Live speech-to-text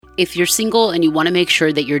If you're single and you want to make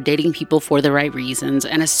sure that you're dating people for the right reasons,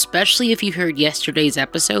 and especially if you heard yesterday's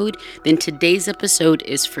episode, then today's episode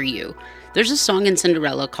is for you. There's a song in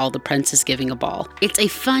Cinderella called The Prince is Giving a Ball. It's a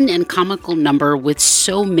fun and comical number with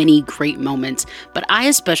so many great moments, but I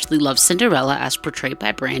especially love Cinderella as portrayed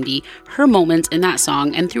by Brandy, her moments in that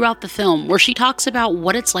song and throughout the film where she talks about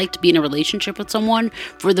what it's like to be in a relationship with someone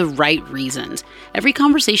for the right reasons. Every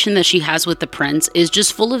conversation that she has with the prince is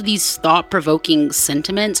just full of these thought-provoking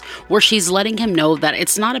sentiments where she's letting him know that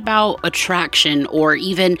it's not about attraction or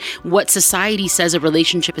even what society says a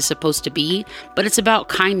relationship is supposed to be, but it's about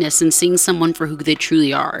kindness and seeing someone for who they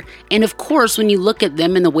truly are. And of course, when you look at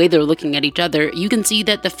them and the way they're looking at each other, you can see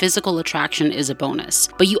that the physical attraction is a bonus.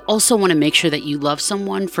 But you also want to make sure that you love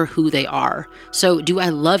someone for who they are. So, do I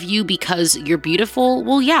love you because you're beautiful?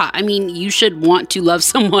 Well, yeah, I mean, you should want to love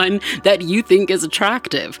someone that you think is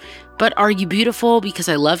attractive. But are you beautiful because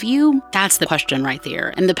I love you? That's the question right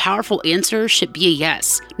there. And the powerful answer should be a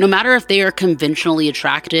yes. No matter if they are conventionally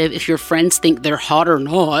attractive, if your friends think they're hot or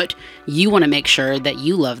not, you want to make sure that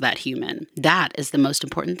you love that human. That is the most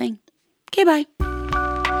important thing. Okay, bye.